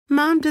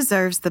Mom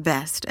deserves the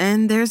best,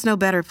 and there's no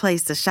better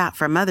place to shop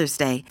for Mother's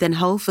Day than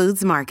Whole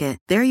Foods Market.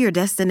 They're your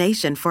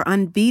destination for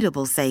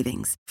unbeatable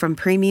savings, from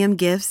premium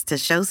gifts to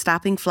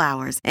show-stopping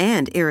flowers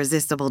and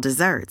irresistible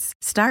desserts.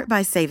 Start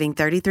by saving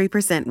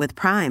 33% with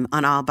Prime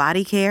on all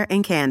body care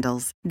and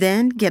candles.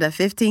 Then get a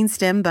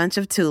 15-stem bunch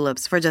of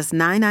tulips for just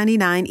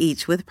 $9.99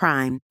 each with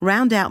Prime.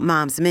 Round out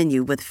Mom's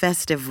menu with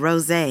festive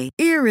rosé,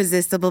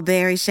 irresistible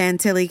berry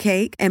chantilly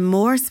cake, and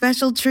more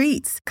special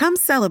treats. Come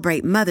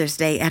celebrate Mother's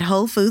Day at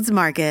Whole Foods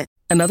Market.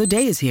 Another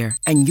day is here,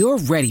 and you're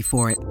ready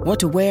for it. What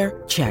to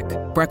wear? Check.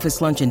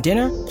 Breakfast, lunch, and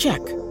dinner? Check.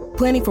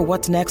 Planning for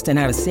what's next and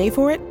how to save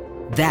for it?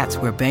 That's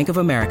where Bank of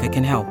America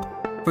can help.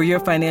 For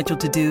your financial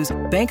to-dos,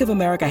 Bank of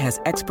America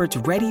has experts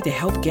ready to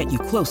help get you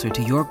closer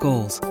to your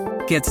goals.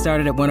 Get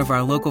started at one of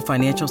our local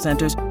financial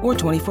centers or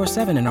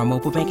 24/7 in our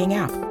mobile banking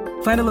app.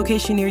 Find a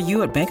location near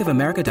you at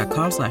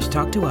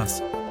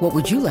bankofamerica.com/talktous. What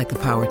would you like the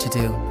power to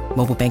do?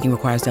 Mobile banking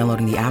requires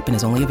downloading the app and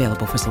is only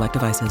available for select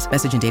devices.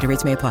 Message and data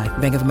rates may apply.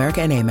 Bank of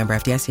America N.A., member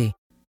FDIC.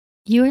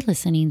 You are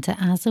listening to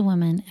As a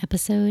Woman,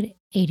 episode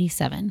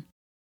 87,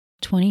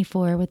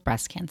 24 with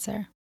breast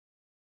cancer.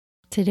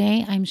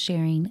 Today, I'm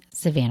sharing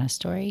Savannah's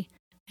story,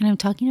 and I'm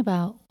talking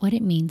about what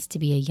it means to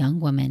be a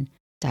young woman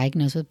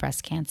diagnosed with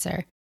breast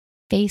cancer,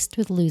 faced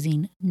with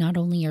losing not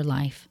only your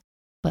life,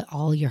 but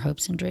all your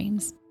hopes and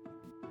dreams.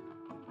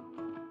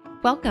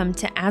 Welcome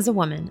to As a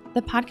Woman,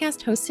 the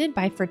podcast hosted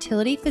by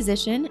fertility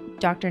physician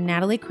Dr.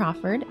 Natalie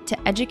Crawford to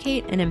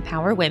educate and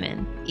empower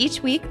women.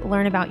 Each week,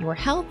 learn about your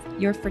health,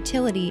 your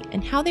fertility,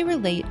 and how they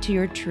relate to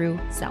your true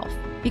self.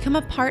 Become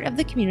a part of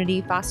the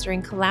community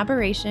fostering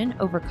collaboration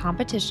over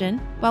competition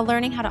while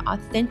learning how to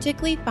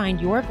authentically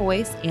find your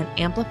voice and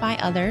amplify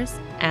others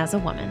as a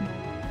woman.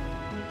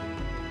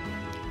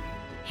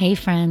 Hey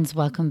friends,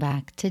 welcome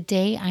back.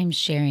 Today I'm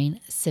sharing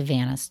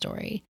Savannah's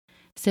story.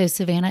 So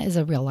Savannah is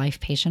a real life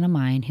patient of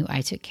mine who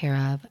I took care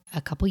of a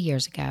couple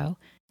years ago,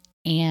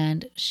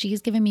 and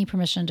she's given me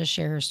permission to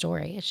share her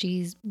story.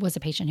 She was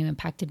a patient who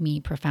impacted me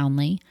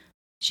profoundly.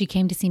 She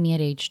came to see me at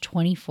age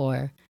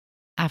 24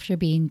 after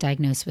being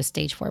diagnosed with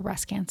stage 4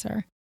 breast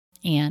cancer,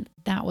 and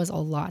that was a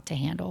lot to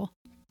handle.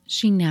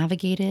 She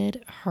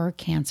navigated her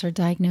cancer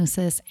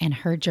diagnosis and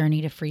her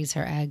journey to freeze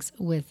her eggs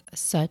with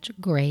such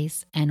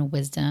grace and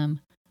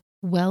wisdom,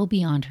 well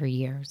beyond her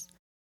years,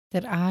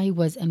 that I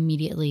was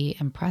immediately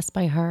impressed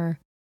by her,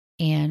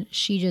 and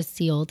she just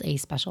sealed a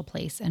special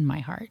place in my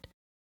heart.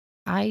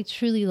 I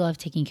truly love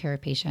taking care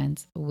of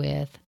patients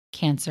with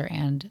cancer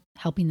and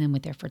helping them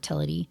with their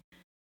fertility.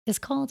 It's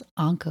called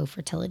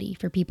oncofertility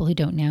for people who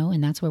don't know,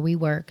 and that's where we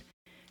work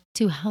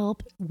to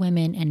help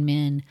women and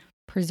men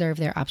preserve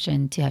their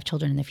option to have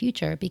children in the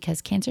future,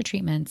 because cancer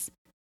treatments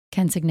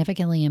can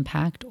significantly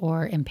impact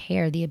or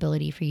impair the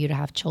ability for you to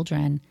have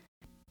children.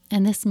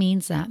 And this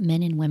means that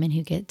men and women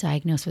who get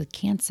diagnosed with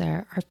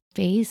cancer are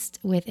faced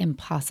with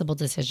impossible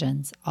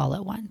decisions all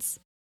at once.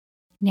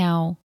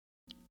 Now,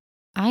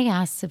 I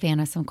asked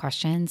Savannah some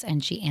questions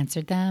and she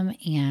answered them,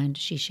 and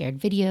she shared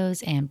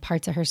videos and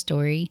parts of her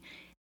story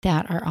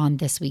that are on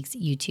this week's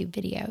YouTube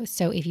video.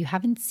 So if you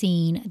haven't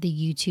seen the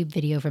YouTube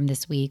video from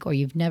this week, or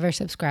you've never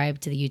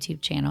subscribed to the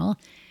YouTube channel,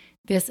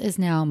 this is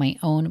now my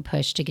own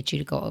push to get you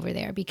to go over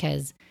there,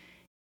 because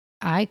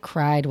I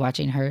cried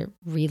watching her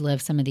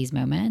relive some of these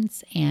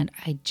moments, and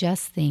I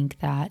just think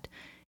that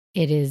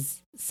it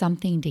is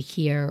something to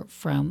hear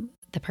from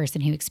the person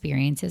who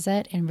experiences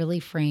it and really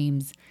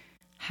frames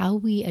how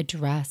we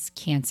address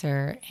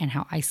cancer and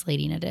how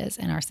isolating it is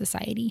in our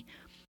society.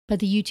 But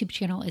the YouTube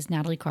channel is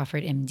Natalie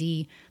Crawford,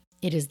 MD.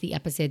 It is the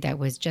episode that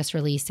was just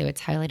released, so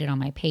it's highlighted on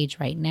my page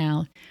right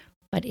now.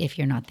 But if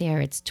you're not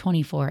there, it's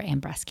 24 and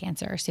breast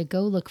cancer. So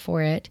go look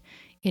for it.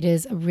 It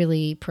is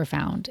really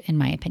profound, in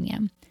my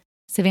opinion.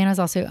 Savannah's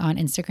also on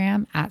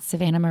Instagram at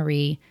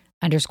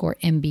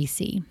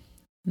SavannahMarie_MBC,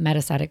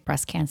 metastatic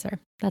breast cancer.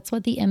 That's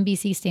what the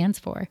MBC stands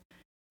for.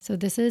 So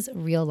this is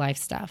real life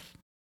stuff.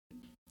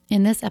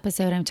 In this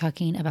episode, I'm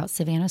talking about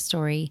Savannah's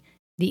story,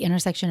 the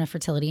intersection of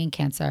fertility and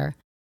cancer,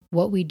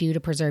 what we do to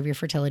preserve your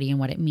fertility and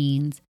what it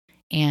means,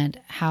 and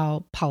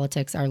how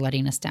politics are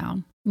letting us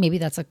down. Maybe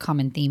that's a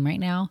common theme right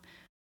now,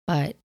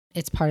 but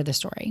it's part of the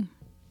story.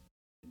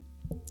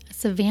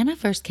 Savannah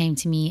first came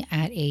to me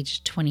at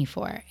age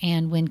 24,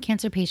 and when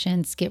cancer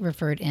patients get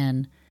referred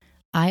in,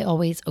 I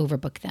always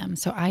overbook them.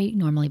 So I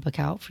normally book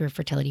out for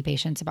fertility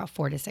patients about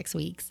 4 to 6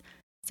 weeks.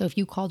 So if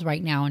you called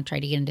right now and tried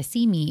to get in to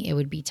see me, it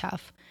would be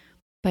tough.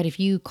 But if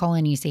you call in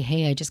and you say,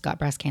 hey, I just got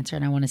breast cancer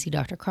and I want to see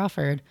Dr.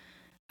 Crawford,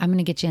 I'm going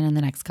to get you in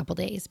the next couple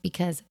days,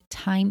 because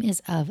time is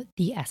of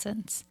the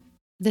essence.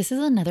 This is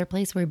another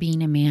place where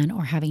being a man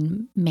or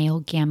having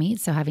male gametes,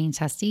 so having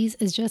testes,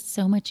 is just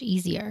so much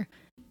easier.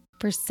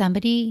 For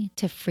somebody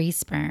to freeze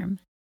sperm,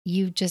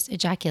 you just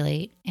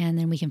ejaculate and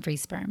then we can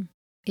freeze sperm.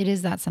 It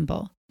is that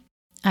simple.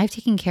 I've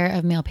taken care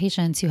of male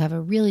patients who have a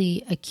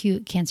really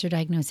acute cancer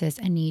diagnosis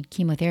and need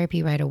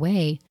chemotherapy right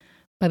away,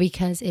 but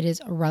because it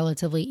is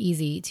relatively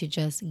easy to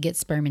just get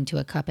sperm into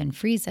a cup and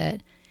freeze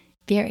it,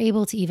 they're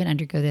able to even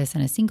undergo this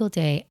in a single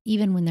day,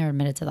 even when they're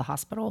admitted to the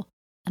hospital.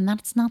 And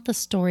that's not the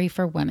story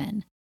for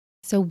women.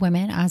 So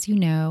women, as you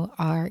know,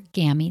 our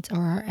gametes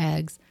or our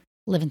eggs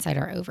live inside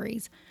our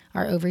ovaries.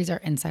 Our ovaries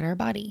are inside our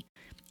body.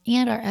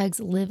 And our eggs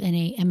live in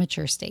a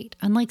immature state.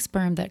 Unlike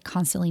sperm that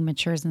constantly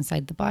matures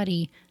inside the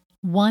body,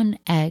 one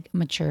egg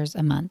matures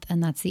a month,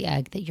 and that's the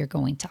egg that you're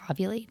going to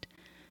ovulate.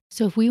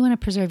 So if we want to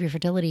preserve your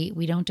fertility,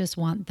 we don't just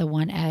want the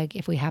one egg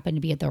if we happen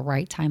to be at the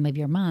right time of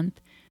your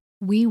month.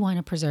 We want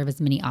to preserve as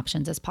many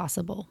options as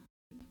possible.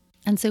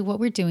 And so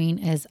what we're doing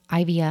is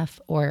IVF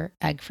or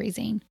egg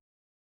freezing.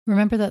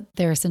 Remember that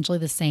they're essentially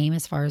the same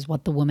as far as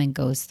what the woman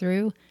goes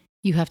through.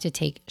 You have to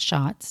take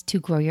shots to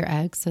grow your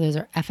eggs. So those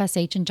are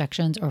FSH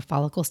injections or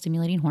follicle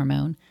stimulating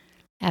hormone.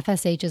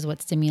 FSH is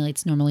what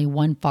stimulates normally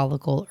one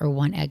follicle or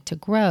one egg to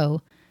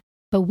grow,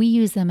 but we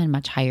use them in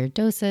much higher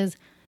doses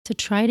to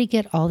try to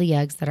get all the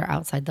eggs that are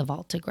outside the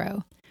vault to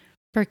grow.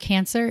 For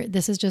cancer,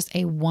 this is just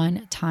a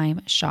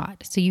one-time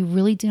shot. So you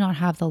really do not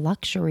have the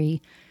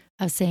luxury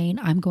of saying,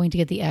 I'm going to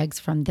get the eggs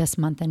from this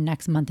month and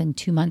next month and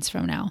 2 months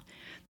from now,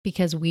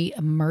 because we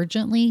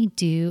emergently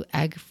do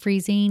egg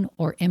freezing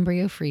or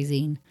embryo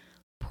freezing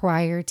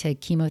prior to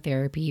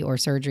chemotherapy or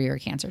surgery or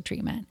cancer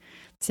treatment.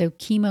 So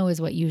chemo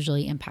is what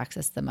usually impacts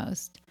us the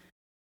most.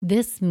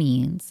 This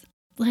means,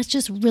 let's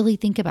just really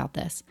think about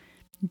this.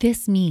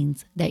 This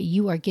means that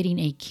you are getting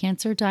a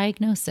cancer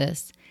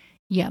diagnosis,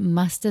 yet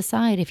must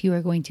decide if you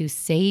are going to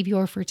save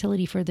your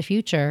fertility for the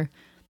future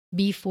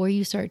before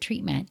you start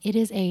treatment. It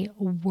is a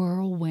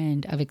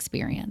whirlwind of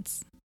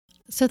experience.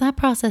 So that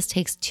process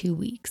takes 2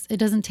 weeks. It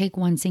doesn't take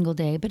one single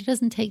day, but it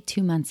doesn't take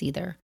 2 months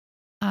either.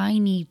 I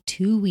need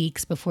 2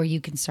 weeks before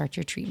you can start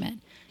your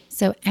treatment.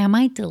 So am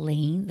I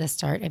delaying the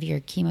start of your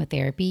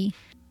chemotherapy?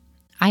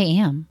 I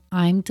am.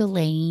 I'm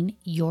delaying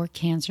your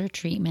cancer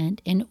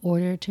treatment in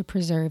order to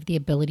preserve the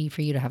ability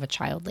for you to have a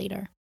child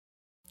later.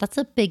 That's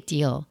a big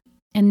deal.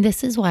 And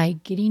this is why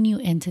getting you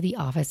into the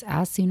office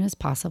as soon as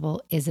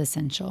possible is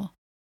essential.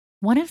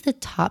 One of the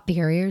top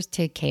barriers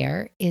to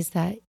care is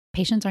that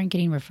patients aren't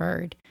getting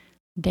referred.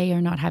 They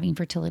are not having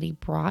fertility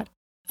brought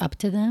up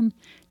to them.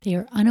 They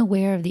are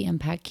unaware of the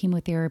impact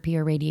chemotherapy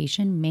or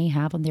radiation may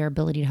have on their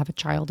ability to have a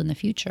child in the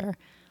future.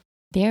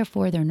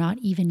 Therefore, they're not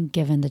even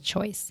given the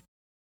choice.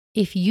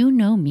 If you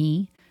know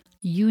me,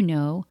 you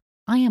know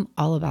I am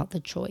all about the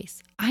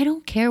choice. I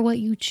don't care what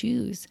you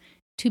choose.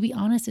 To be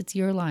honest, it's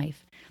your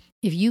life.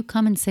 If you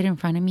come and sit in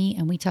front of me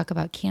and we talk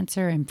about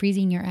cancer and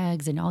freezing your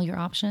eggs and all your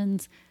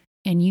options,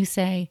 and you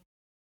say,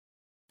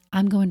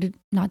 I'm going to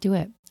not do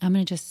it. I'm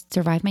going to just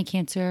survive my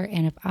cancer.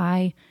 And if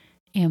I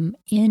am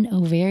in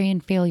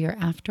ovarian failure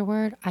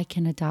afterward, I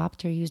can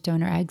adopt or use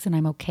donor eggs and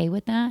I'm okay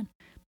with that.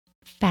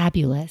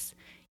 Fabulous.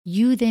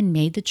 You then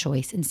made the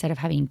choice instead of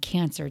having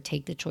cancer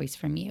take the choice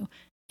from you.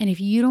 And if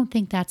you don't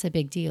think that's a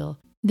big deal,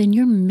 then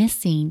you're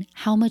missing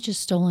how much is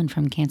stolen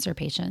from cancer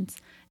patients.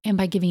 And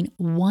by giving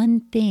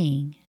one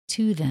thing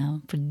to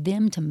them for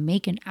them to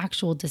make an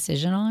actual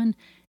decision on,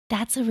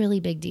 that's a really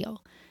big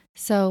deal.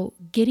 So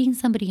getting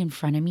somebody in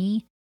front of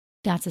me,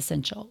 that's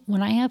essential.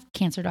 When I have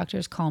cancer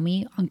doctors call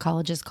me,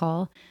 oncologists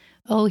call,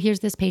 oh, here's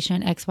this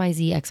patient,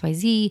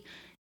 XYZ,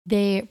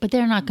 but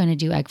they're not going to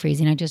do egg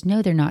freezing. I just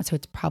know they're not, so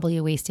it's probably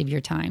a waste of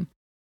your time.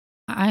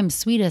 I'm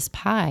sweet as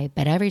pie,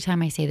 but every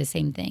time I say the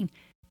same thing,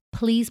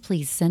 please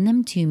send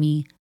them to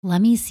me.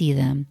 Let me see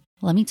them.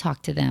 Let me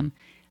talk to them.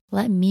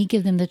 Let me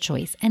give them the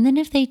choice. And then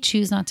if they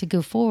choose not to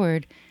go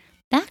forward,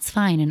 that's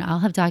fine. And I'll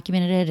have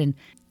documented it and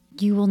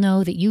you will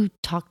know that you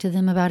talked to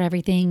them about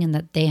everything and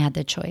that they had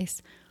the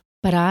choice.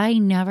 But I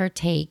never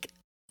take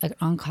an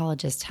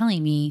oncologist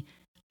telling me,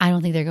 I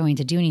don't think they're going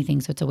to do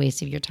anything, so it's a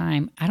waste of your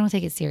time. I don't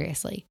take it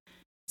seriously.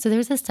 So there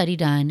was a study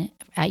done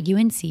at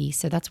UNC,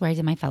 so that's where I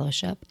did my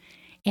fellowship,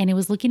 and it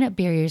was looking at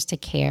barriers to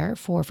care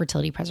for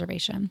fertility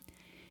preservation.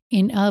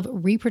 Of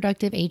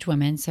reproductive age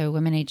women, so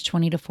women aged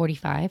 20 to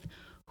 45,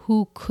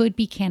 who could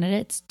be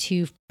candidates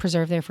to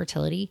preserve their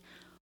fertility,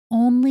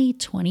 only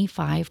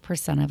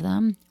 25% of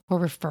them were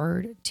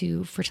referred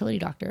to fertility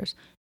doctors.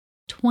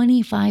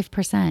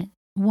 25%,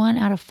 1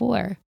 out of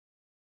 4.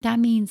 That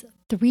means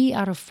 3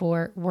 out of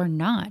 4 were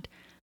not.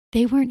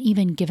 They weren't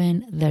even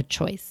given the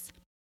choice.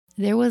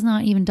 There was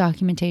not even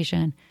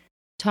documentation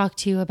talked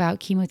to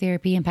about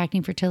chemotherapy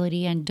impacting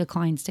fertility and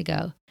declines to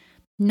go.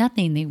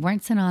 Nothing. They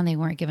weren't sent on. They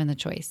weren't given the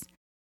choice.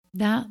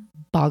 That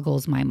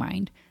boggles my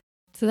mind.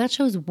 So that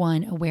shows,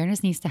 one,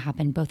 awareness needs to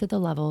happen both at the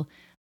level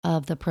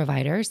of the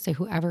providers, so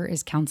whoever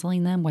is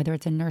counseling them, whether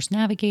it's a nurse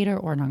navigator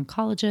or an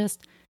oncologist,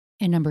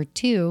 and number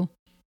 2,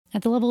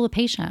 at the level of the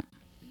patient.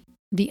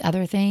 The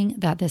other thing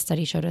that this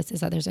study showed us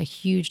is that there's a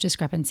huge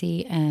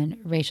discrepancy in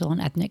racial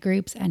and ethnic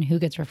groups and who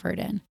gets referred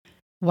in.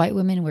 White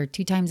women were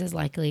 2 times as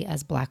likely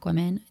as Black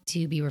women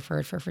to be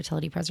referred for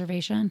fertility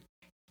preservation,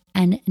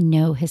 and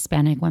no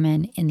Hispanic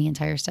women in the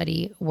entire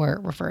study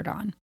were referred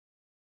on.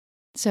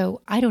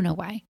 So I don't know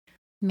why.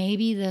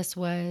 Maybe this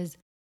was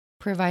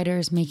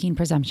providers making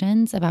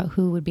presumptions about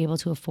who would be able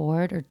to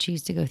afford or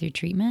choose to go through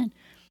treatment.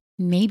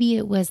 Maybe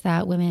it was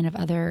that women of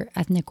other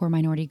ethnic or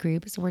minority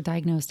groups were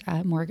diagnosed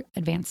at more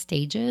advanced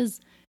stages,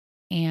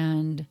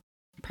 and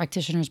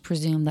practitioners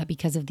presume that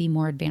because of the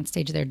more advanced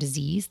stage of their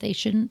disease, they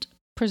shouldn't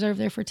preserve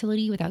their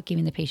fertility without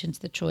giving the patients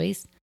the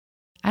choice?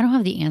 I don't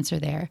have the answer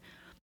there,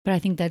 but I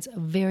think that's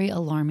very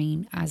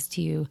alarming as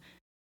to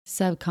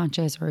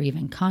subconscious or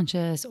even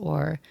conscious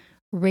or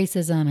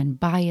racism and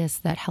bias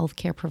that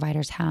healthcare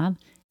providers have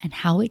and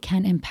how it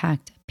can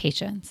impact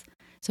patients.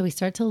 So we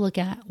start to look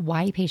at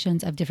why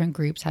patients of different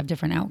groups have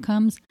different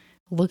outcomes.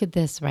 Look at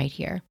this right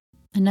here.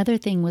 Another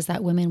thing was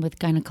that women with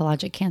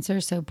gynecologic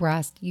cancer, so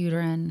breast,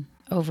 uterine,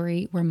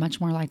 ovary, were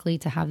much more likely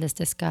to have this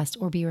discussed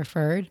or be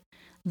referred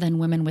than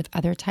women with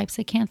other types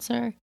of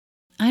cancer.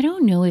 I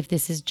don't know if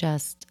this is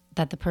just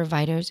that the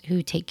providers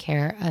who take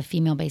care of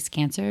female-based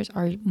cancers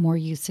are more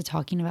used to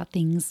talking about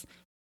things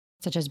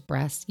such as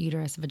breast,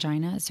 uterus,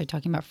 vagina. So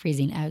talking about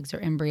freezing eggs or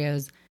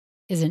embryos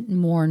isn't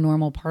more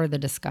normal part of the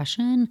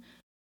discussion,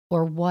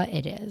 or what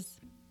it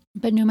is.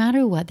 But no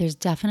matter what, there's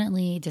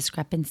definitely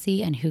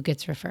discrepancy in who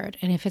gets referred.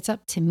 And if it's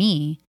up to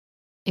me,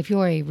 if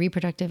you're a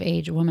reproductive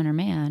age woman or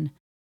man,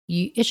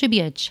 it should be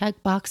a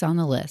checkbox on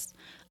the list.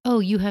 Oh,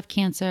 you have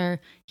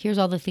cancer. Here's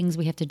all the things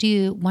we have to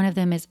do. One of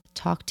them is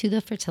talk to the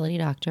fertility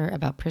doctor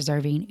about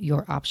preserving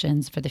your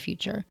options for the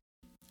future.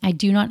 I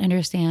do not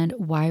understand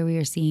why we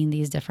are seeing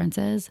these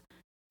differences.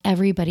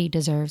 Everybody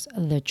deserves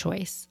the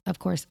choice. Of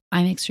course,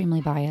 I'm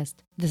extremely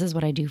biased. This is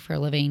what I do for a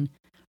living.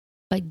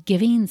 But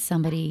giving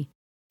somebody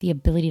the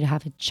ability to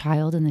have a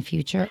child in the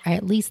future, or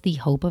at least the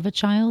hope of a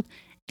child,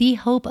 the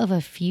hope of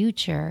a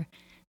future,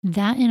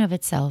 that in of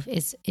itself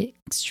is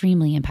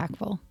extremely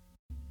impactful.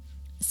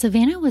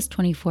 Savannah was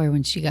 24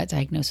 when she got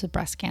diagnosed with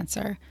breast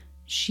cancer.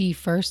 She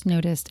first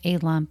noticed a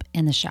lump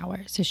in the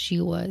shower. So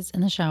she was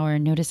in the shower,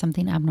 noticed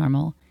something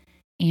abnormal,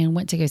 and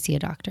went to go see a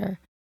doctor.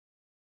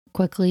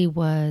 Quickly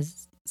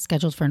was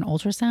scheduled for an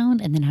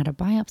ultrasound and then had a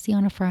biopsy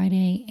on a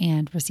Friday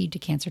and received a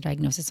cancer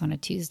diagnosis on a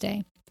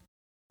Tuesday.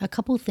 A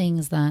couple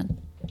things that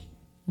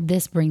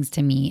this brings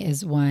to me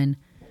is one,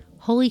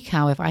 holy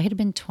cow, if I had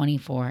been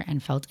 24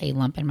 and felt a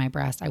lump in my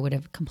breast, I would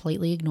have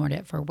completely ignored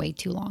it for way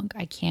too long.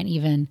 I can't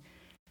even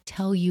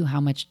tell you how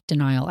much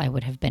denial I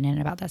would have been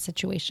in about that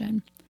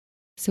situation.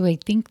 So I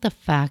think the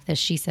fact that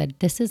she said,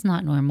 this is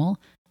not normal,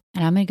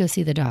 and I'm going to go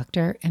see the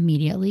doctor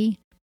immediately,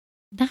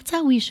 that's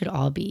how we should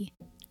all be.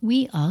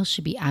 We all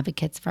should be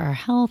advocates for our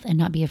health and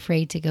not be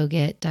afraid to go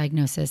get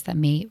diagnosis that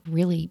may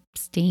really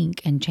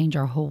stink and change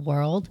our whole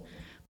world.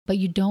 But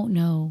you don't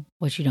know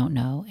what you don't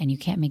know, and you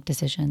can't make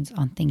decisions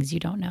on things you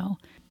don't know.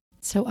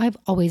 So I've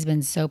always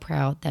been so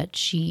proud that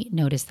she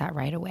noticed that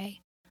right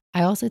away.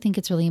 I also think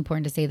it's really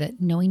important to say that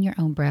knowing your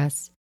own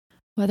breasts,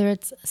 whether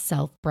it's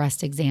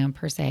self-breast exam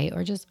per se,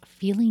 or just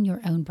feeling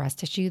your own breast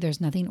tissue, there's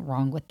nothing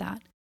wrong with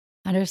that.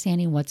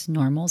 Understanding what's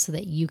normal so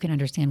that you can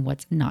understand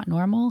what's not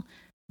normal,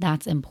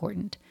 that's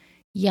important.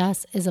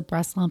 Yes, is a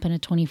breast lump in a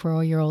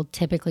 24-year-old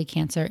typically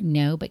cancer?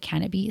 No, but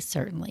can it be?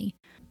 Certainly.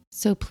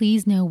 So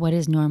please know what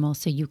is normal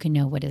so you can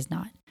know what is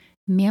not.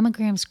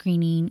 Mammogram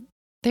screening,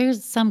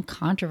 there's some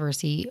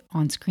controversy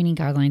on screening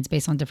guidelines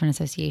based on different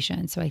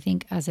associations. So I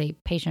think as a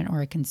patient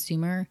or a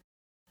consumer,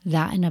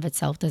 that in of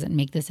itself doesn't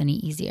make this any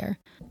easier.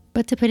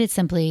 But to put it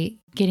simply,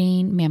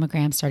 getting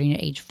mammograms starting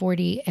at age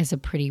 40 is a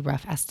pretty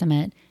rough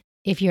estimate.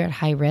 If you're at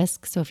high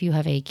risk, so if you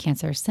have a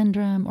cancer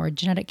syndrome or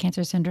genetic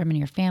cancer syndrome in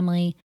your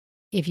family,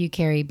 if you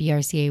carry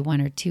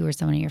BRCA1 or 2 or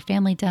someone in your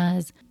family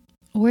does,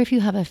 or if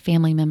you have a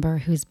family member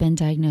who's been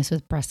diagnosed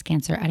with breast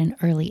cancer at an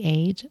early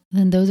age,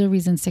 then those are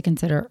reasons to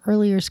consider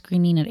earlier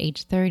screening at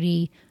age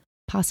 30,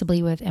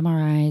 possibly with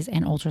MRIs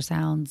and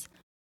ultrasounds.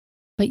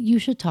 But you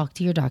should talk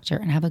to your doctor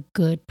and have a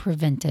good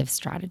preventive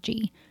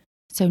strategy.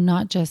 So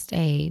not just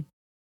I'm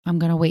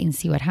going to wait and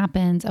see what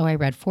happens. Oh, I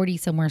read 40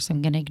 somewhere, so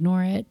I'm going to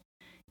ignore it.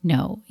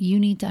 No, you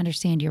need to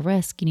understand your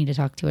risk. You need to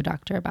talk to a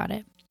doctor about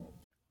it.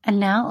 And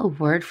now a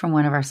word from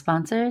one of our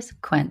sponsors,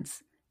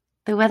 Quince.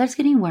 The weather's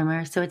getting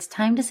warmer, so it's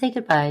time to say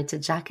goodbye to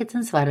jackets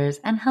and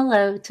sweaters and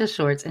hello to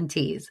shorts and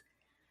tees.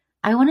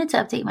 I wanted to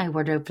update my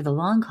wardrobe for the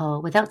long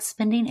haul without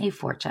spending a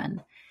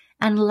fortune,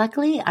 and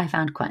luckily I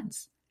found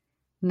Quince.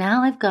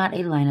 Now I've got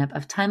a lineup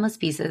of timeless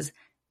pieces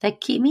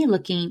that keep me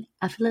looking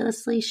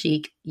effortlessly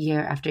chic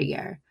year after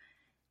year.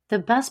 The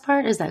best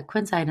part is that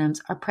Quince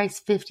items are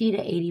priced 50 to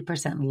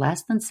 80%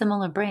 less than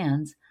similar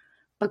brands,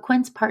 but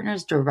Quince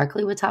partners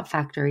directly with top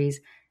factories,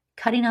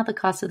 cutting out the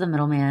cost of the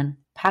middleman,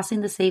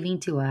 passing the saving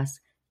to us,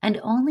 and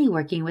only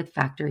working with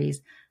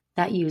factories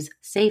that use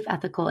safe,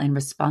 ethical, and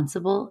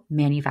responsible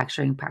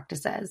manufacturing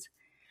practices.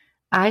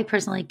 I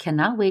personally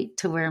cannot wait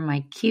to wear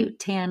my cute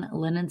tan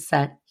linen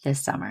set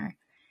this summer.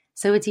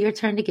 So it's your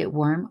turn to get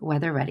warm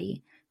weather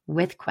ready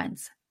with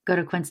Quince. Go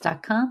to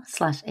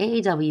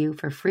quince.com/AAW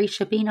for free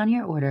shipping on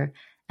your order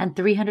and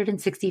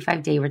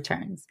 365-day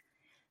returns.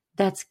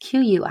 That's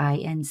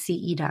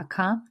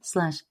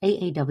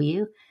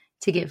QUINCE.com/AAW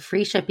to get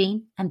free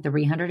shipping and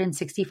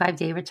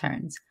 365-day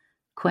returns.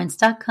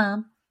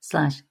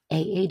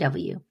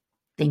 Quince.com/AAW.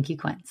 Thank you,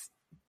 Quince.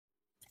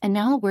 And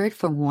now a word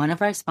from one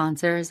of our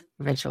sponsors,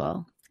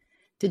 Ritual.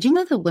 Did you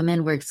know that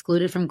women were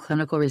excluded from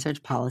clinical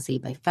research policy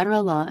by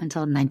federal law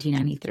until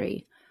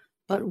 1993?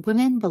 But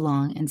women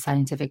belong in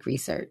scientific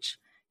research.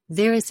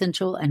 They're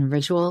essential, and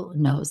Ritual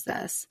knows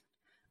this.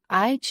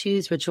 I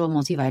choose Ritual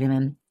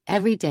multivitamin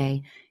every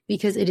day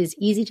because it is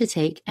easy to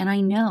take, and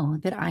I know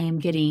that I am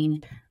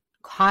getting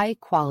high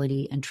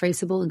quality and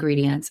traceable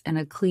ingredients in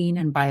a clean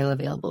and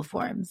bioavailable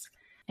forms.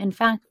 In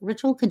fact,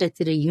 Ritual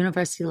conducted a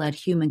university-led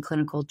human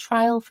clinical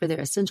trial for their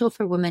Essential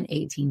for Women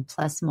 18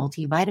 Plus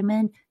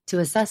multivitamin to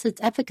assess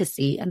its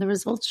efficacy, and the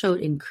results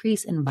showed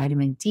increase in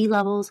vitamin D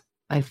levels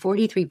by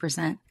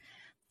 43%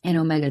 and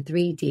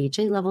omega-3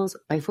 DHA levels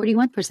by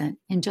 41%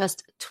 in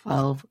just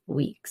 12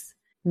 weeks.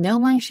 No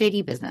My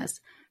Shady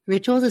Business.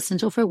 Ritual's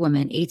Essential for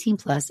Women 18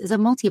 Plus is a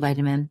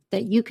multivitamin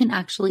that you can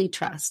actually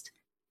trust.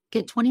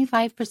 Get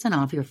 25%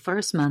 off your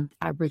first month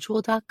at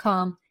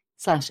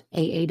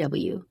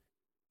ritual.com/AAW.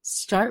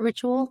 Start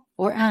Ritual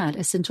or add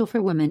Essential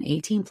for Women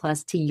 18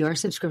 Plus to your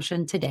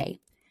subscription today.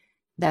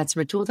 That's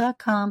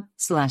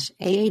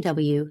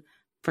ritual.com/AAW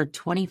for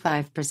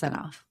 25%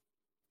 off.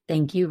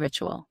 Thank you,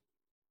 Ritual.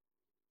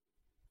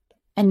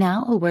 And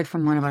now a word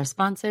from one of our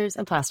sponsors,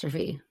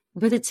 Apostrophe.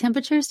 With the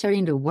temperature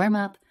starting to warm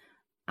up,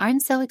 I'm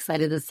so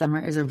excited that summer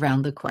is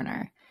around the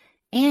corner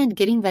and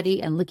getting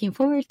ready and looking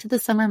forward to the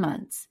summer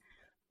months.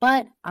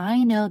 But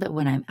I know that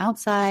when I'm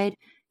outside,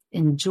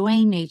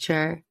 enjoying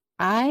nature,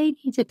 I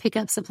need to pick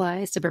up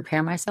supplies to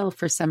prepare myself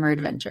for summer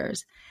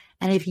adventures.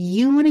 And if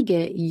you want to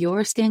get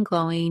your skin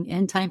glowing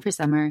in time for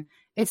summer,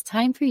 it's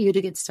time for you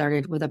to get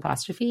started with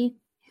Apostrophe,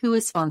 who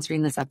is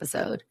sponsoring this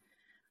episode.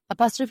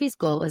 Apostrophe's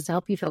goal is to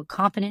help you feel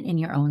confident in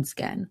your own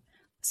skin.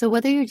 So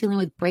whether you're dealing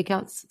with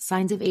breakouts,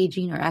 signs of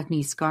aging, or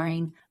acne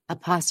scarring,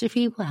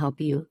 Apostrophe will help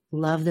you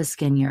love the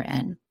skin you're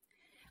in.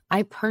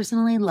 I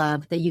personally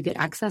love that you get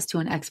access to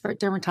an expert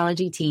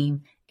dermatology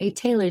team, a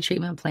tailored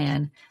treatment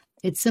plan.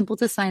 It's simple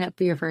to sign up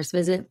for your first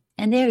visit,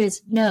 and there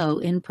is no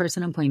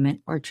in-person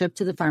appointment or trip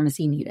to the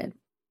pharmacy needed.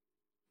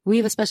 We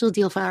have a special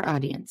deal for our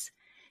audience.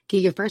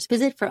 Get your first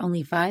visit for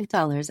only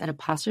 $5 at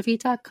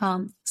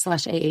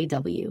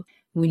apostrophe.com/AAW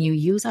when you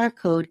use our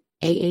code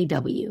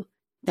AAW.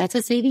 That's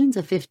a savings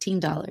of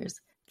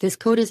 $15. This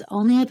code is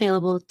only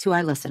available to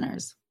our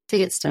listeners. To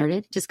get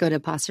started, just go to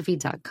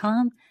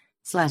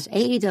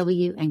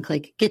apostrophe.com/AAW and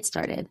click Get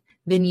Started.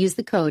 Then use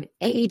the code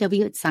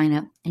AAW at sign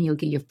up and you'll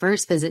get your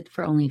first visit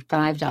for only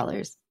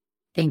 $5.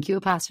 Thank you,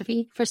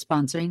 Apostrophe, for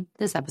sponsoring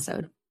this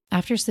episode.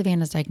 After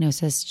Savannah's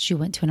diagnosis, she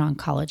went to an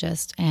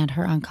oncologist, and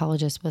her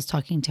oncologist was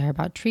talking to her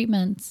about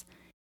treatments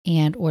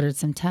and ordered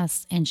some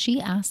tests. And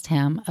she asked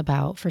him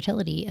about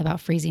fertility, about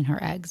freezing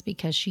her eggs,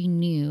 because she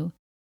knew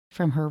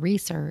from her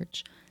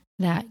research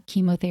that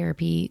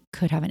chemotherapy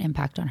could have an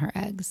impact on her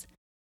eggs.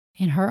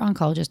 And her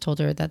oncologist told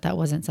her that that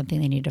wasn't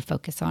something they needed to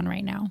focus on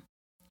right now.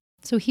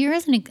 So here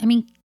is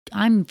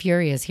I'm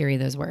furious hearing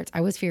those words.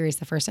 I was furious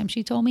the first time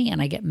she told me,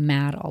 and I get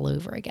mad all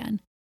over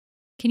again.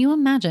 Can you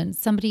imagine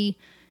somebody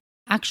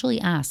actually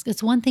ask?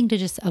 It's one thing to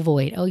just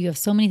avoid. Oh, you have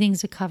so many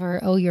things to cover.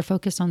 Oh, you're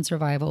focused on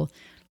survival.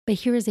 But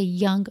here is a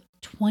young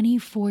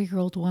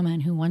 24-year-old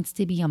woman who wants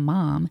to be a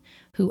mom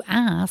who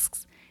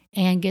asks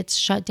and gets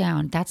shut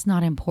down. That's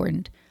not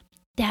important.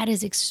 That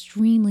is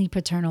extremely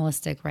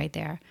paternalistic right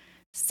there.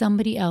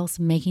 Somebody else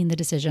making the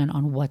decision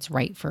on what's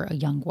right for a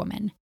young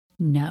woman.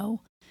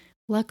 No.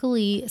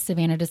 Luckily,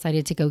 Savannah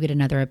decided to go get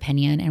another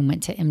opinion and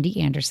went to MD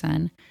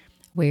Anderson,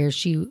 where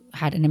she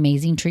had an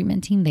amazing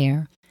treatment team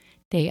there.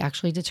 They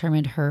actually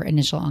determined her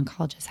initial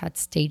oncologist had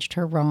staged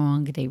her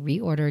wrong. They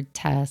reordered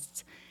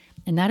tests.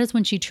 And that is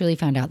when she truly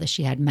found out that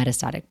she had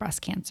metastatic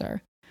breast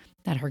cancer,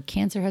 that her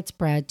cancer had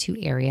spread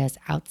to areas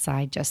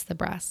outside just the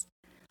breast.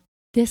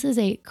 This is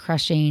a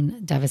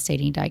crushing,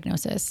 devastating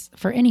diagnosis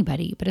for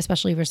anybody, but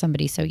especially for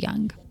somebody so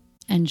young.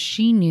 And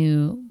she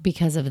knew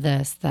because of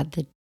this that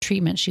the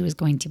treatment she was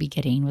going to be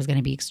getting was going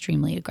to be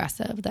extremely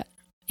aggressive, that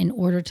in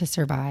order to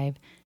survive,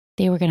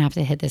 they were going to have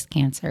to hit this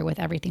cancer with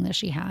everything that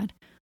she had.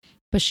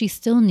 But she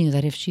still knew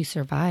that if she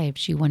survived,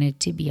 she wanted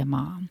to be a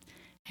mom,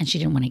 and she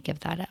didn't want to give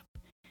that up.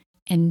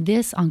 And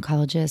this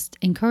oncologist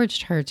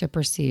encouraged her to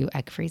pursue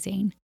egg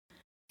freezing.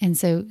 And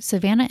so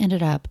Savannah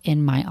ended up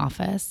in my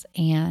office,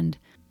 and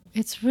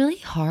it's really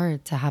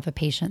hard to have a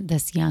patient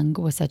this young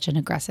with such an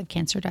aggressive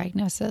cancer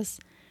diagnosis.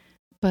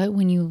 But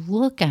when you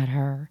look at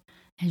her,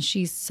 and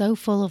she's so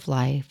full of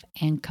life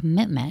and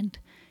commitment,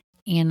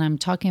 and I'm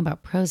talking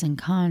about pros and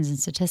cons and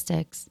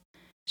statistics,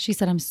 she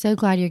said, I'm so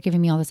glad you're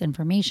giving me all this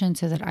information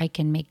so that I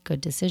can make good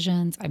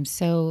decisions. I'm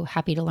so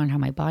happy to learn how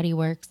my body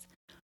works,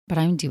 but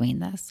I'm doing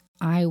this.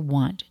 I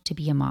want to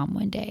be a mom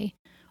one day,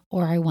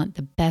 or I want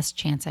the best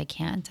chance I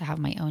can to have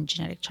my own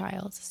genetic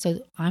child.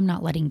 So I'm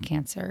not letting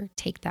cancer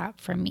take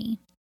that from me.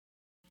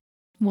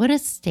 What a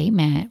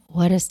statement.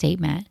 What a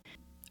statement.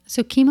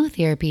 So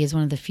chemotherapy is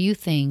one of the few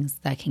things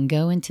that can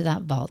go into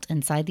that vault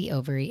inside the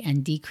ovary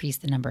and decrease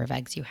the number of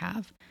eggs you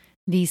have.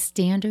 The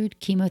standard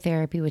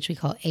chemotherapy, which we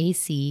call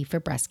AC for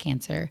breast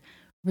cancer,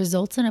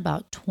 results in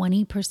about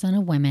 20%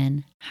 of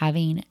women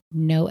having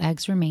no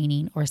eggs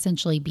remaining or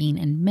essentially being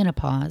in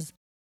menopause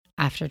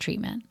after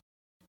treatment.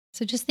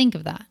 So just think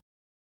of that.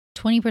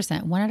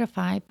 20%, 1 out of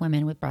 5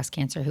 women with breast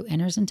cancer who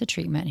enters into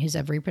treatment who's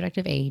of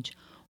reproductive age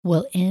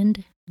will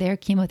end their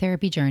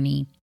chemotherapy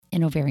journey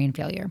in ovarian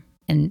failure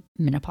and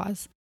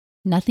menopause.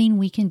 Nothing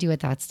we can do at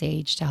that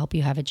stage to help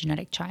you have a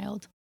genetic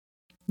child.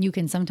 You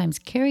can sometimes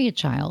carry a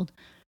child,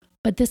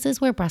 but this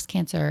is where breast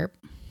cancer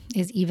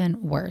is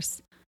even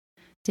worse.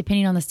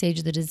 Depending on the stage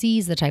of the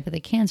disease, the type of the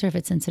cancer, if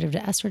it's sensitive to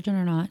estrogen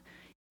or not,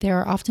 there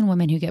are often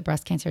women who get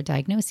breast cancer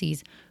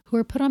diagnoses who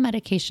are put on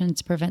medications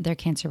to prevent their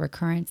cancer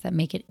recurrence that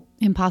make it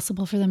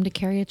impossible for them to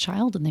carry a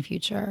child in the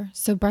future.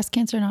 So breast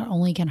cancer not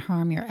only can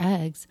harm your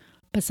eggs,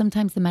 but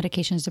sometimes the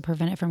medications to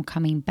prevent it from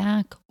coming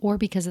back, or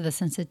because of the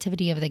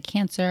sensitivity of the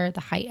cancer, the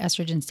high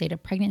estrogen state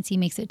of pregnancy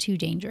makes it too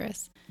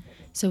dangerous.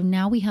 So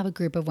now we have a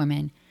group of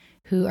women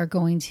who are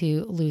going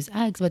to lose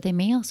eggs, but they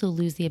may also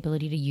lose the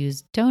ability to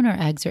use donor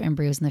eggs or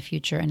embryos in the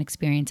future and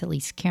experience at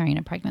least carrying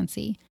a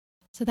pregnancy.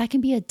 So that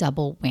can be a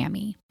double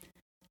whammy.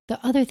 The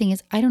other thing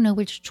is, I don't know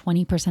which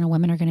 20% of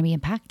women are going to be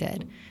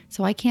impacted.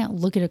 So I can't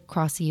look at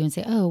across you and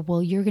say, oh,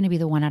 well, you're going to be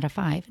the 1 out of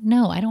 5.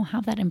 No, I don't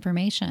have that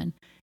information.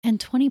 And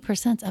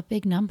 20% is a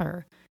big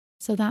number.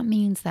 So that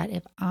means that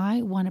if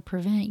I want to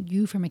prevent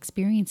you from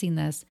experiencing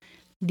this,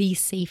 the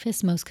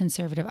safest, most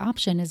conservative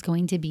option is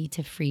going to be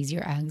to freeze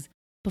your eggs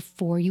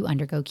before you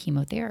undergo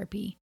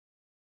chemotherapy.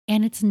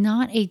 And it's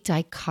not a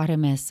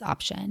dichotomous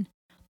option,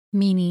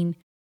 meaning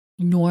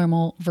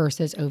normal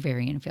versus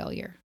ovarian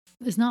failure.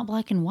 It's not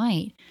black and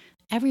white.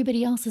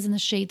 Everybody else is in the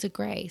shades of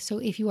gray. So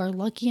if you are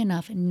lucky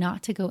enough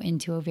not to go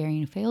into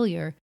ovarian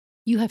failure,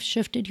 you have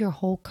shifted your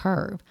whole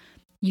curve.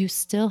 You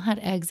still had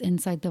eggs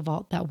inside the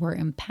vault that were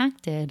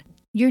impacted.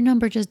 Your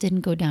number just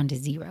didn't go down to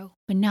 0.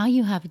 But now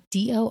you have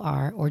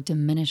DOR, or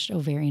diminished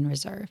ovarian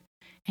reserve.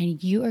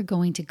 And you are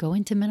going to go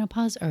into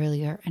menopause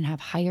earlier and have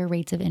higher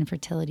rates of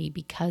infertility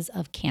because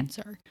of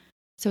cancer.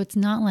 So it's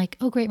not like,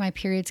 oh, great, my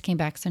periods came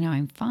back, so now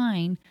I'm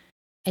fine.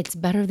 It's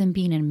better than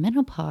being in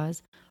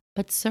menopause.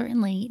 But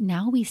certainly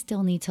now we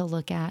still need to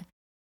look at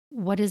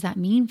what does that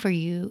mean for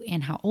you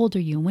and how old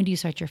are you and when do you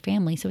start your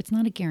family? So it's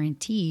not a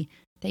guarantee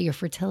that your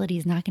fertility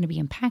is not going to be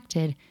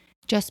impacted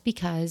just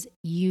because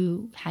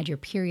you had your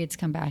periods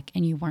come back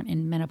and you weren't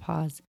in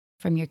menopause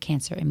from your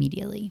cancer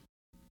immediately.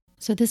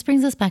 So this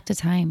brings us back to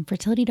time.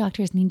 Fertility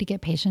doctors need to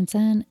get patients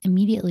in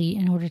immediately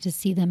in order to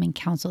see them and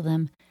counsel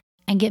them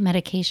and get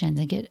medications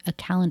and get a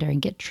calendar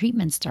and get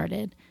treatment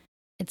started.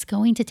 It's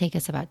going to take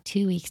us about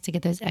 2 weeks to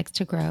get those eggs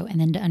to grow and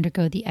then to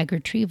undergo the egg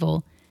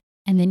retrieval,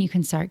 and then you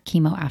can start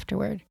chemo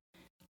afterward.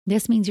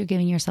 This means you're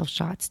giving yourself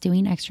shots,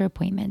 doing extra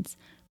appointments,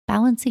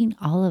 balancing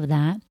all of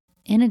that,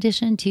 in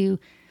addition to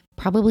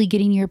probably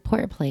getting your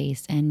port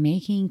placed and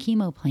making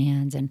chemo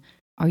plans. And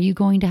are you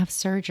going to have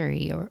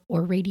surgery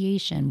or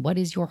radiation? What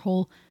is your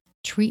whole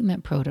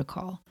treatment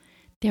protocol?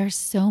 There's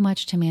so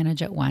much to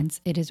manage at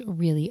once. It is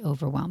really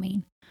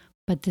overwhelming.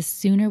 But the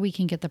sooner we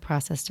can get the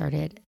process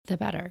started, the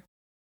better.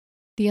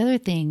 The other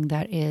thing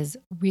that is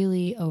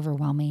really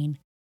overwhelming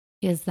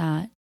is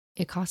that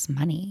it costs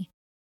money.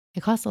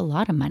 It costs a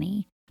lot of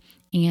money.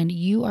 And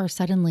you are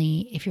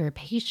suddenly, if you're a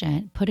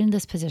patient, put in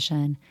this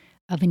position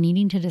of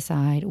needing to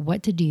decide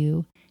what to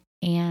do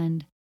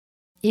and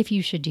if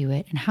you should do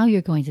it and how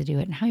you're going to do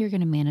it and how you're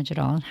going to manage it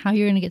all and how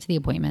you're going to get to the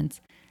appointments.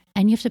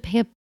 And you have to pay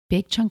a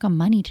big chunk of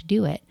money to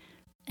do it.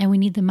 And we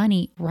need the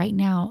money right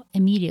now,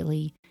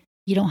 immediately.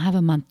 You don't have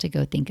a month to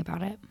go think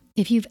about it.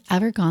 If you've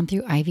ever gone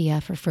through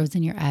IVF or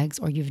frozen your eggs,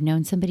 or you've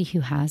known somebody who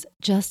has,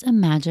 just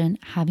imagine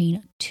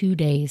having 2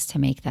 days to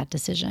make that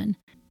decision.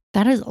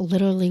 That is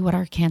literally what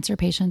our cancer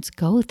patients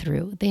go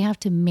through. They have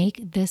to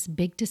make this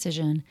big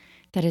decision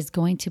that is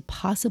going to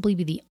possibly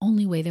be the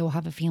only way they will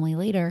have a family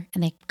later,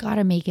 and they've got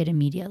to make it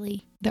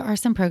immediately. There are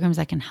some programs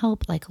that can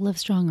help, like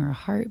Livestrong or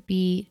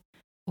Heartbeat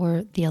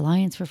or the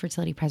Alliance for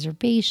Fertility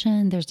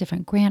Preservation. There's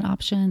different grant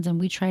options, and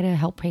we try to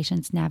help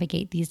patients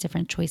navigate these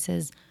different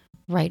choices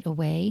right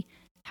away.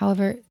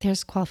 However,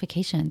 there's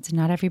qualifications.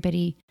 Not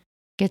everybody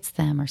gets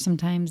them, or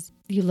sometimes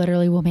you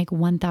literally will make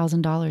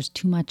 $1,000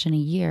 too much in a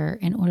year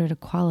in order to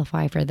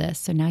qualify for this.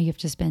 So now you have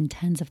to spend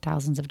tens of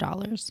thousands of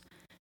dollars.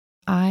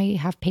 I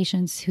have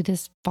patients who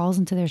this falls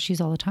into their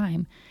shoes all the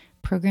time.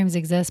 Programs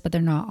exist, but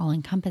they're not all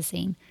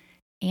encompassing.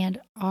 And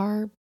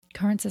our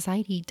current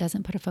society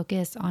doesn't put a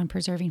focus on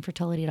preserving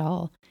fertility at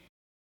all.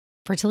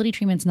 Fertility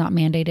treatment's not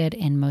mandated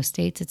in most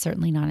states. It's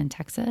certainly not in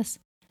Texas.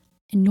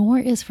 Nor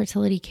is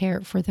fertility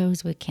care for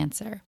those with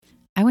cancer.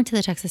 I went to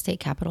the Texas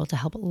State Capitol to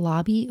help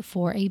lobby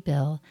for a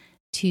bill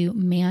to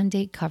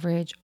mandate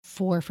coverage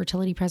for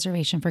fertility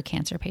preservation for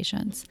cancer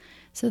patients.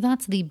 So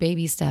that's the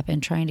baby step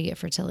in trying to get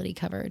fertility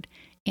covered.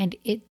 And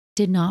it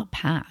did not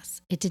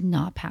pass. It did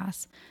not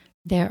pass.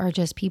 There are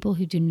just people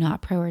who do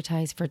not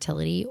prioritize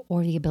fertility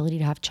or the ability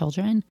to have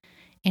children.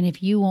 And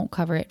if you won't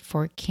cover it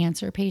for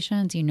cancer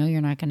patients, you know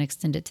you're not going to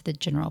extend it to the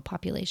general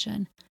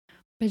population.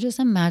 But just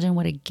imagine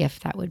what a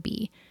gift that would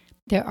be.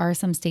 There are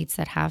some states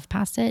that have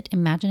passed it.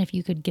 Imagine if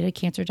you could get a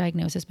cancer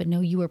diagnosis, but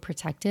know you were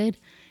protected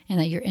and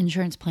that your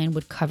insurance plan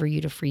would cover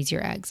you to freeze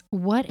your eggs.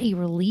 What a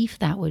relief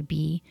that would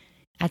be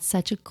at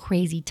such a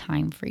crazy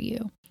time for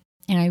you.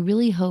 And I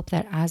really hope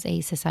that as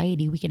a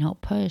society, we can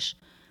help push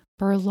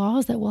for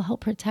laws that will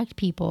help protect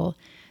people,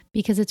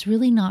 because it's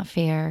really not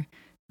fair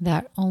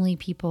that only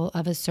people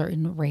of a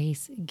certain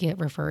race get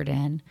referred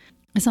in.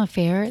 It's not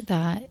fair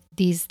that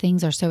these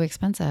things are so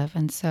expensive.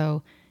 And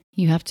so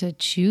You have to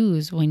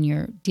choose when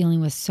you're dealing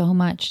with so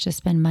much to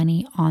spend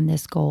money on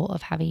this goal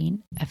of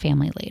having a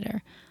family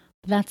later.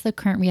 But that's the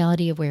current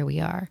reality of where we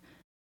are.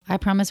 I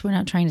promise we're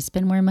not trying to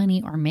spend more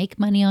money or make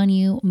money on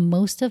you.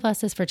 Most of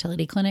us as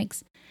fertility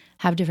clinics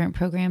have different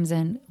programs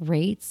and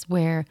rates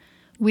where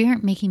we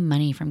aren't making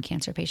money from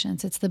cancer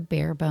patients. It's the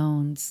bare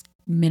bones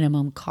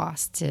minimum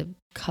cost to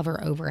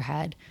cover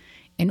overhead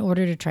in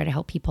order to try to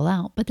help people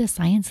out. But the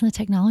science and the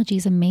technology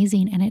is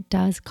amazing, and it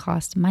does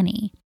cost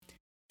money.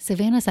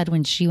 Savannah said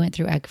when she went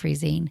through egg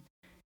freezing,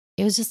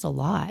 it was just a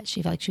lot.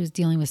 She felt like she was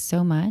dealing with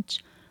so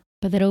much,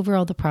 but that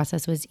overall the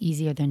process was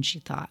easier than she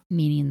thought,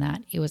 meaning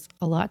that it was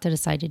a lot to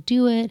decide to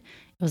do it. It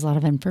was a lot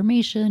of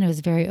information. It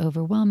was very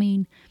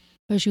overwhelming,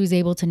 but she was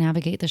able to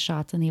navigate the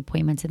shots and the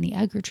appointments and the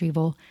egg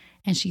retrieval.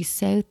 And she's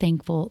so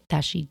thankful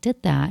that she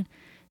did that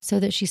so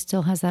that she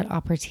still has that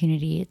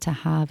opportunity to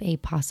have a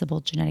possible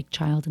genetic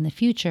child in the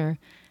future,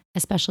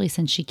 especially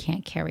since she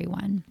can't carry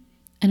one.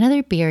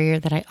 Another barrier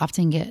that I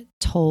often get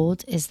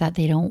told is that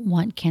they don't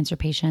want cancer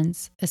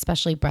patients,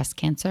 especially breast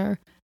cancer,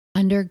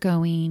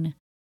 undergoing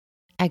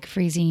egg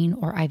freezing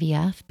or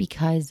IVF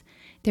because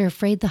they're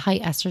afraid the high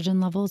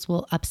estrogen levels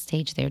will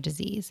upstage their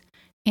disease.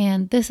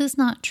 And this is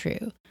not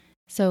true.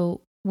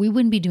 So we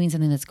wouldn't be doing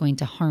something that's going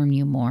to harm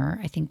you more.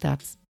 I think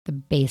that's the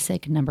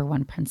basic number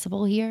one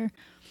principle here.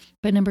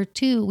 But number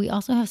two, we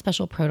also have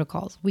special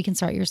protocols. We can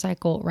start your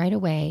cycle right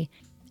away,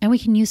 and we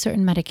can use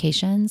certain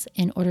medications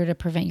in order to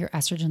prevent your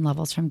estrogen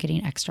levels from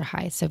getting extra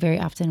high. So very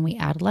often we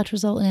add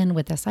letrozole in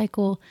with the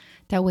cycle.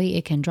 That way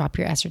it can drop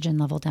your estrogen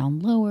level down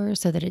lower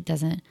so that it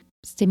doesn't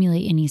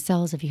stimulate any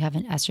cells if you have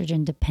an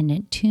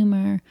estrogen-dependent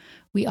tumor.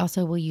 We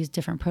also will use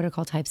different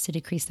protocol types to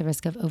decrease the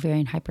risk of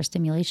ovarian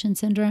hyperstimulation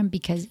syndrome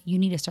because you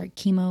need to start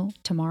chemo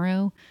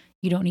tomorrow.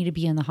 You don't need to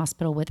be in the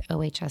hospital with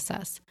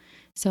OHSS.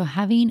 So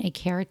having a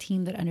care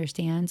team that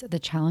understands the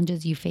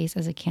challenges you face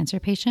as a cancer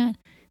patient,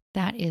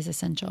 that is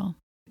essential.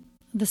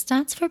 The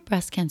stats for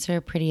breast cancer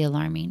are pretty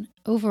alarming.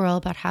 Overall,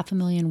 about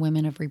 500,000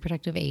 women of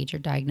reproductive age are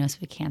diagnosed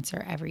with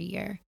cancer every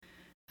year.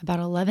 About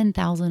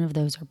 11,000 of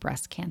those are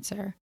breast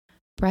cancer.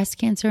 Breast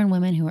cancer in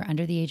women who are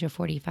under the age of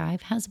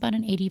 45 has about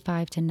an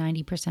 85 to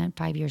 90%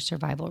 5-year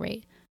survival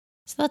rate.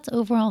 So that's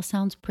overall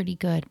sounds pretty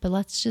good, but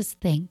let's just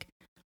think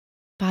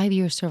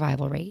 5-year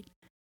survival rate.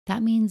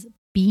 That means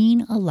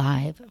being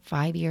alive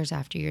 5 years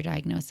after your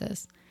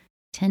diagnosis.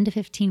 10 to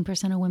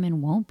 15% of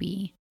women won't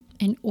be.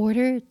 In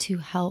order to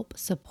help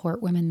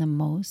support women the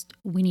most,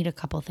 we need a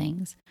couple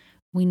things.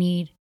 We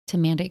need to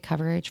mandate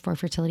coverage for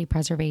fertility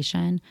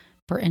preservation,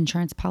 for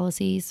insurance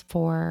policies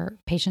for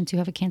patients who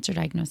have a cancer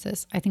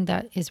diagnosis. I think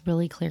that is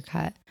really clear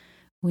cut.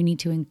 We need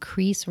to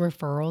increase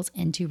referrals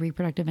into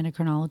reproductive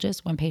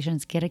endocrinologists when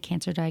patients get a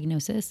cancer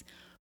diagnosis,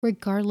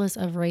 regardless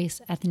of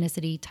race,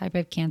 ethnicity, type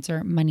of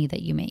cancer, money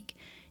that you make.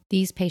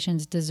 These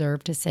patients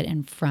deserve to sit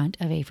in front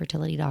of a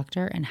fertility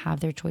doctor and have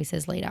their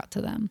choices laid out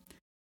to them.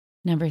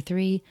 Number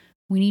 3,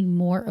 we need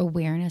more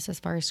awareness as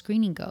far as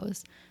screening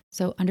goes.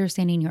 So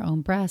understanding your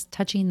own breasts,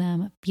 touching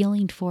them,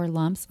 feeling for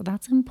lumps,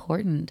 that's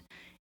important.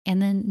 And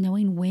then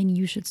knowing when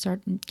you should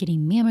start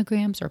getting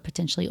mammograms or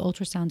potentially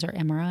ultrasounds or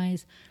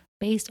MRIs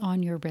based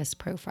on your risk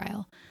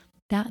profile.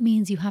 That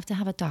means you have to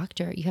have a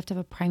doctor. You have to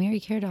have a primary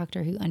care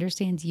doctor who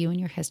understands you and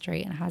your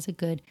history and has a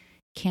good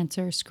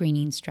cancer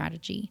screening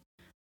strategy.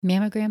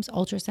 Mammograms,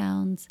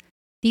 ultrasounds,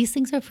 these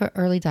things are for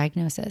early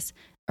diagnosis.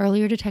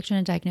 Earlier detection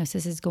and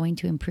diagnosis is going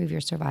to improve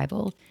your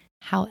survival.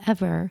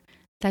 However,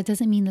 that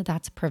doesn't mean that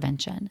that's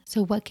prevention.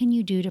 So what can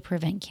you do to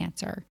prevent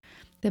cancer?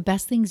 The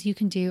best things you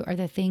can do are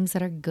the things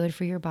that are good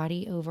for your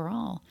body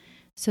overall.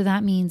 So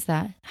that means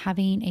that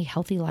having a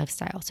healthy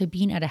lifestyle, so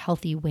being at a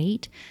healthy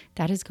weight,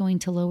 that is going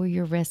to lower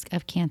your risk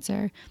of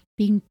cancer.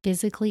 Being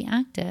physically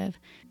active,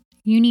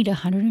 you need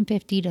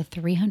 150 to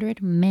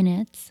 300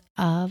 minutes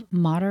of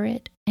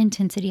moderate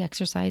intensity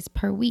exercise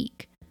per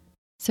week.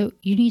 So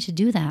you need to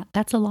do that.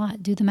 That's a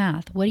lot. Do the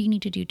math. What do you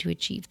need to do to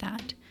achieve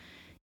that?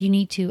 You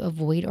need to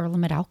avoid or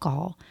limit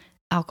alcohol.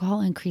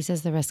 Alcohol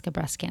increases the risk of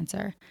breast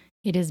cancer.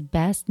 It is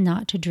best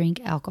not to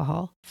drink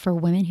alcohol. For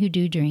women who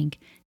do drink,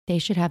 they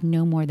should have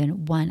no more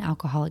than 1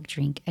 alcoholic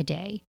drink a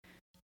day.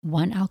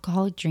 1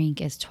 alcoholic drink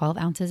is 12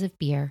 ounces of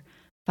beer,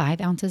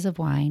 5 ounces of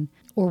wine,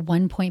 or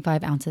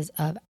 1.5 ounces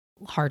of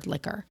hard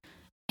liquor.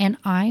 And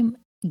I'm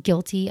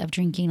guilty of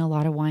drinking a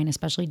lot of wine,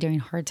 especially during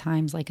hard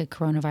times like a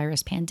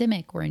coronavirus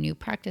pandemic or a new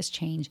practice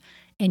change,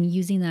 and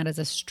using that as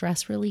a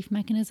stress relief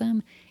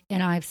mechanism.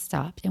 And I've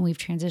stopped, and we've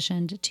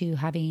transitioned to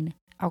having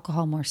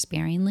alcohol more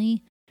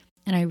sparingly.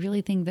 And I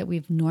really think that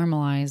we've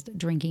normalized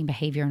drinking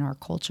behavior in our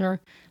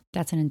culture.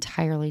 That's an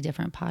entirely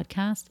different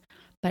podcast.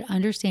 But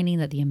understanding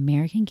that the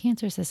American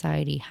Cancer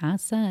Society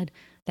has said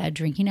that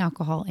drinking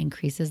alcohol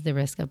increases the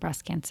risk of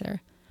breast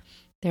cancer.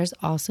 There's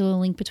also a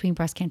link between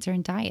breast cancer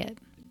and diet.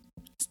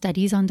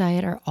 Studies on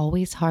diet are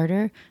always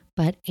harder,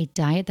 but a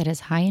diet that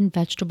is high in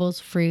vegetables,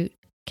 fruit,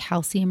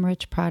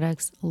 calcium-rich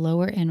products,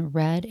 lower in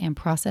red and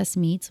processed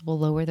meats will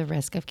lower the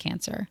risk of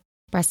cancer.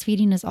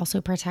 Breastfeeding is also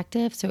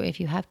protective, so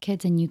if you have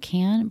kids and you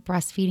can,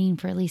 breastfeeding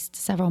for at least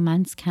several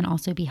months can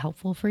also be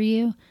helpful for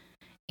you.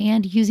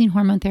 And using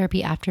hormone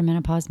therapy after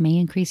menopause may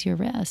increase your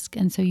risk.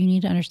 And so you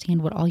need to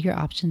understand what all your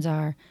options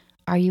are.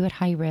 Are you at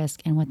high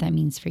risk and what that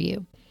means for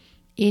you?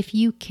 If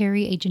you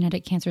carry a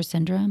genetic cancer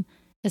syndrome,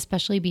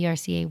 especially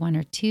BRCA1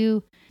 or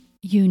 2,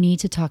 you need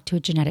to talk to a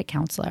genetic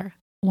counselor.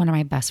 One of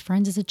my best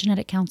friends is a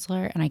genetic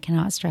counselor, and I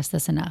cannot stress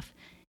this enough.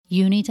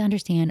 You need to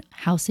understand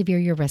how severe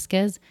your risk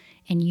is,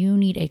 and you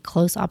need a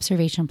close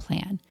observation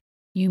plan.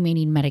 You may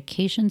need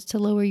medications to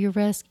lower your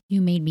risk.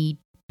 You may need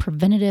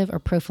preventative or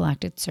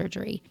prophylactic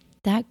surgery.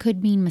 That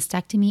could mean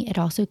mastectomy. It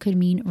also could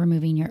mean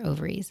removing your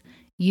ovaries.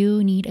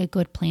 You need a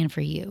good plan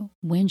for you.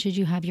 When should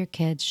you have your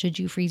kids? Should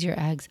you freeze your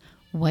eggs?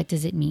 What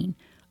does it mean?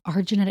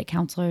 Our genetic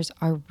counselors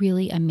are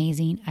really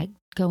amazing at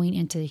going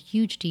into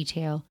huge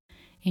detail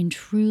and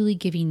truly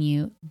giving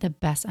you the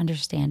best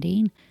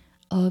understanding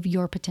of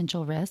your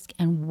potential risk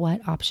and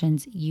what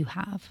options you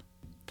have.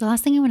 The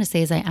last thing I want to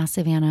say is I asked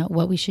Savannah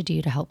what we should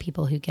do to help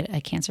people who get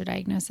a cancer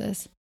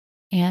diagnosis.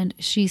 And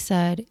she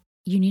said,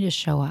 you need to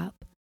show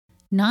up,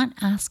 not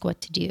ask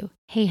what to do.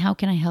 Hey, how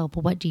can I help?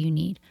 What do you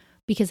need?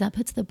 Because that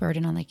puts the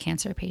burden on the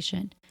cancer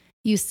patient.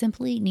 You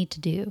simply need to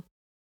do.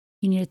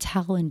 You need to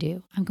tell and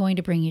do. I'm going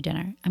to bring you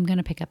dinner. I'm going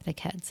to pick up the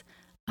kids.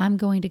 I'm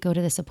going to go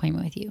to this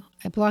appointment with you.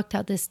 I blocked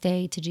out this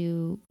day to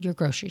do your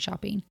grocery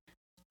shopping.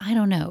 I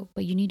don't know,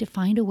 but you need to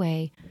find a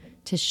way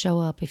to show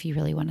up if you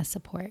really want to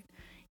support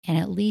and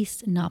at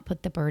least not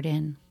put the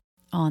burden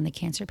on the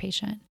cancer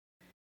patient.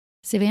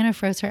 Savannah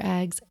froze her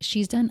eggs.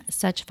 She's done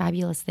such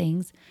fabulous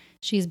things.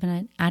 She's been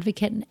an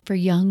advocate for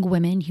young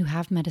women who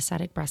have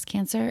metastatic breast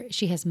cancer.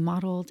 She has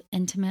modeled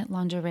intimate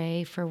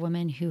lingerie for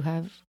women who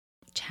have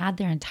had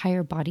their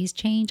entire bodies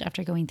change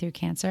after going through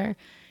cancer.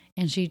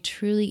 And she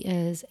truly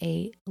is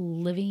a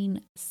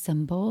living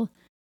symbol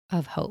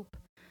of hope.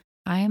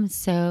 I am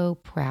so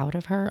proud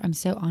of her. I'm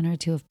so honored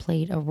to have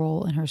played a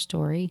role in her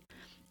story.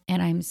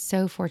 And I'm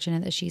so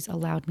fortunate that she's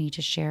allowed me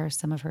to share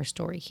some of her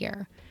story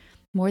here.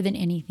 More than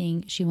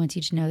anything, she wants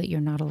you to know that you're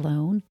not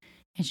alone.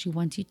 And she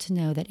wants you to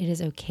know that it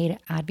is okay to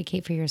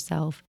advocate for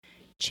yourself,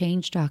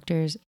 change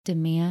doctors,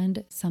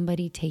 demand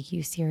somebody take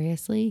you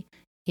seriously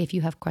if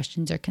you have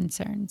questions or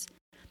concerns.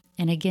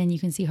 And again, you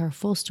can see her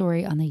full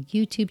story on the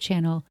YouTube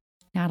channel,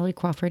 Natalie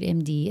Crawford,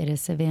 MD. It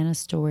is Savannah's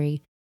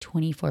Story,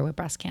 24 with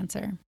breast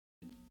cancer.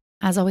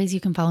 As always, you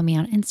can follow me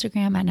on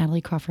Instagram at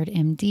Natalie Crawford,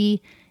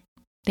 MD.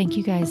 Thank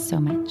you guys so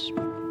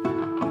much.